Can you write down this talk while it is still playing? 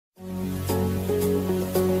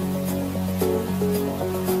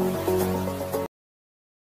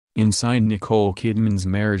Inside Nicole Kidman's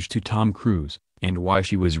marriage to Tom Cruise, and why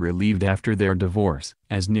she was relieved after their divorce.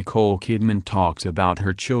 As Nicole Kidman talks about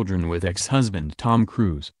her children with ex-husband Tom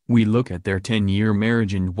Cruise, we look at their 10-year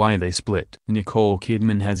marriage and why they split. Nicole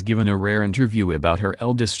Kidman has given a rare interview about her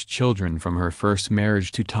eldest children from her first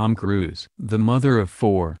marriage to Tom Cruise. The mother of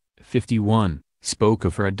four, 51, spoke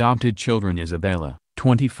of her adopted children Isabella,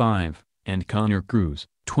 25, and Connor Cruise,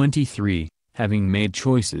 23, having made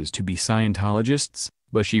choices to be Scientologists,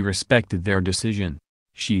 but she respected their decision.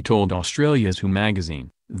 She told Australia's Who magazine,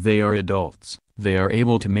 "They are adults, they are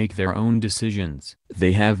able to make their own decisions.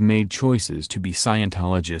 They have made choices to be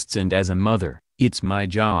Scientologists, and as a mother, it's my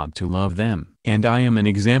job to love them. And I am an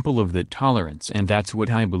example of that tolerance, and that's what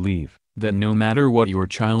I believe, that no matter what your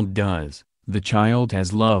child does, the child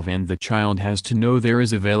has love and the child has to know there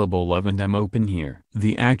is available love, and I'm open here."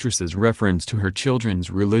 The actress's reference to her children's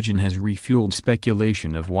religion has refueled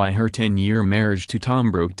speculation of why her 10-year marriage to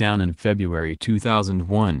Tom broke down in February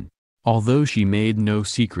 2001. Although she made no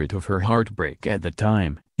secret of her heartbreak at the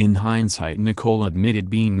time, in hindsight Nicole admitted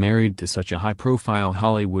being married to such a high-profile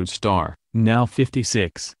Hollywood star, now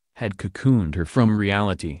 56, had cocooned her from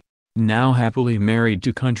reality. Now happily married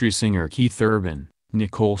to country singer Keith Urban,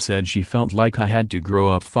 Nicole said she felt like I had to grow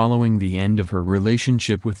up following the end of her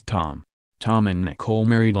relationship with Tom. Tom and Nicole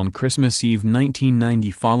married on Christmas Eve 1990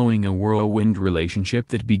 following a whirlwind relationship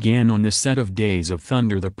that began on the set of Days of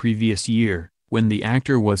Thunder the previous year, when the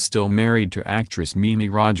actor was still married to actress Mimi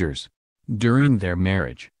Rogers. During their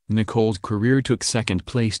marriage, Nicole's career took second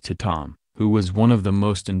place to Tom, who was one of the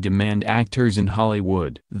most in-demand actors in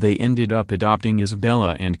Hollywood. They ended up adopting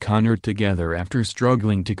Isabella and Connor together after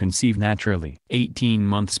struggling to conceive naturally. 18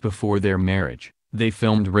 months before their marriage, they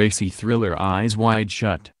filmed racy thriller Eyes Wide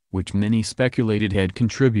Shut, which many speculated had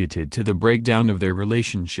contributed to the breakdown of their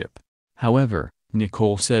relationship. However,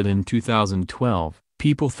 Nicole said in 2012,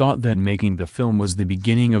 "People thought that making the film was the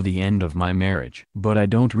beginning of the end of my marriage. But I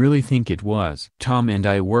don't really think it was. Tom and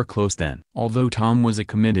I were close then." Although Tom was a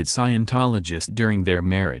committed Scientologist during their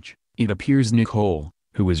marriage, it appears Nicole,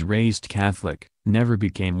 who was raised Catholic, never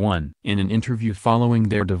became one. In an interview following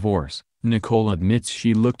their divorce, Nicole admits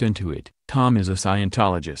she looked into it. "Tom is a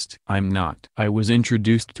Scientologist. I'm not. I was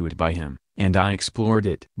introduced to it by him, and I explored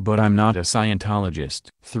it. But I'm not a Scientologist."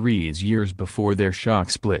 3 years before their shock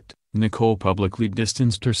split, Nicole publicly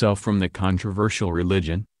distanced herself from the controversial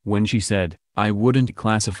religion, when she said, "I wouldn't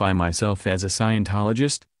classify myself as a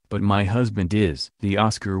Scientologist, but my husband is." The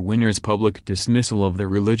Oscar winner's public dismissal of the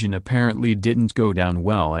religion apparently didn't go down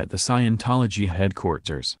well at the Scientology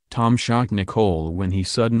headquarters. Tom shocked Nicole when he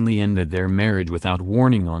suddenly ended their marriage without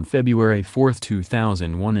warning on February 4,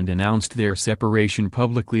 2001 and announced their separation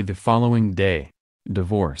publicly the following day.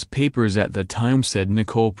 Divorce papers at the time said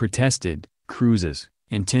Nicole protested Cruise's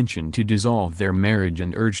intention to dissolve their marriage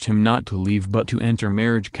and urged him not to leave but to enter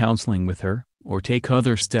marriage counseling with her, or take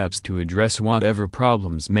other steps to address whatever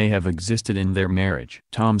problems may have existed in their marriage.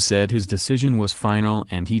 Tom said his decision was final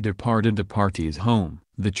and he departed the party's home.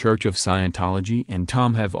 The Church of Scientology and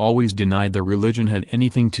Tom have always denied the religion had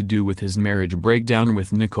anything to do with his marriage breakdown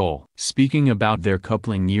with Nicole. Speaking about their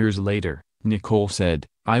coupling years later, Nicole said,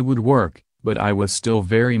 "I would work, but I was still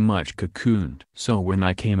very much cocooned. So when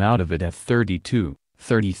I came out of it at 32,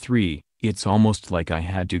 33, it's almost like I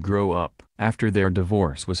had to grow up." After their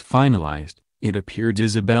divorce was finalized, it appeared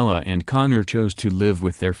Isabella and Connor chose to live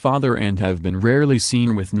with their father and have been rarely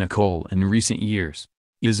seen with Nicole in recent years.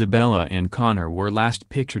 Isabella and Connor were last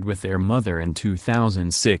pictured with their mother in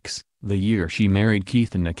 2006, the year she married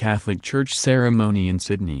Keith in a Catholic church ceremony in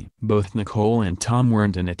Sydney. Both Nicole and Tom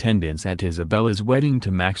weren't in attendance at Isabella's wedding to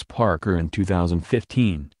Max Parker in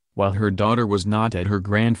 2015. While her daughter was not at her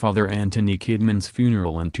grandfather Anthony Kidman's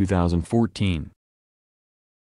funeral in 2014.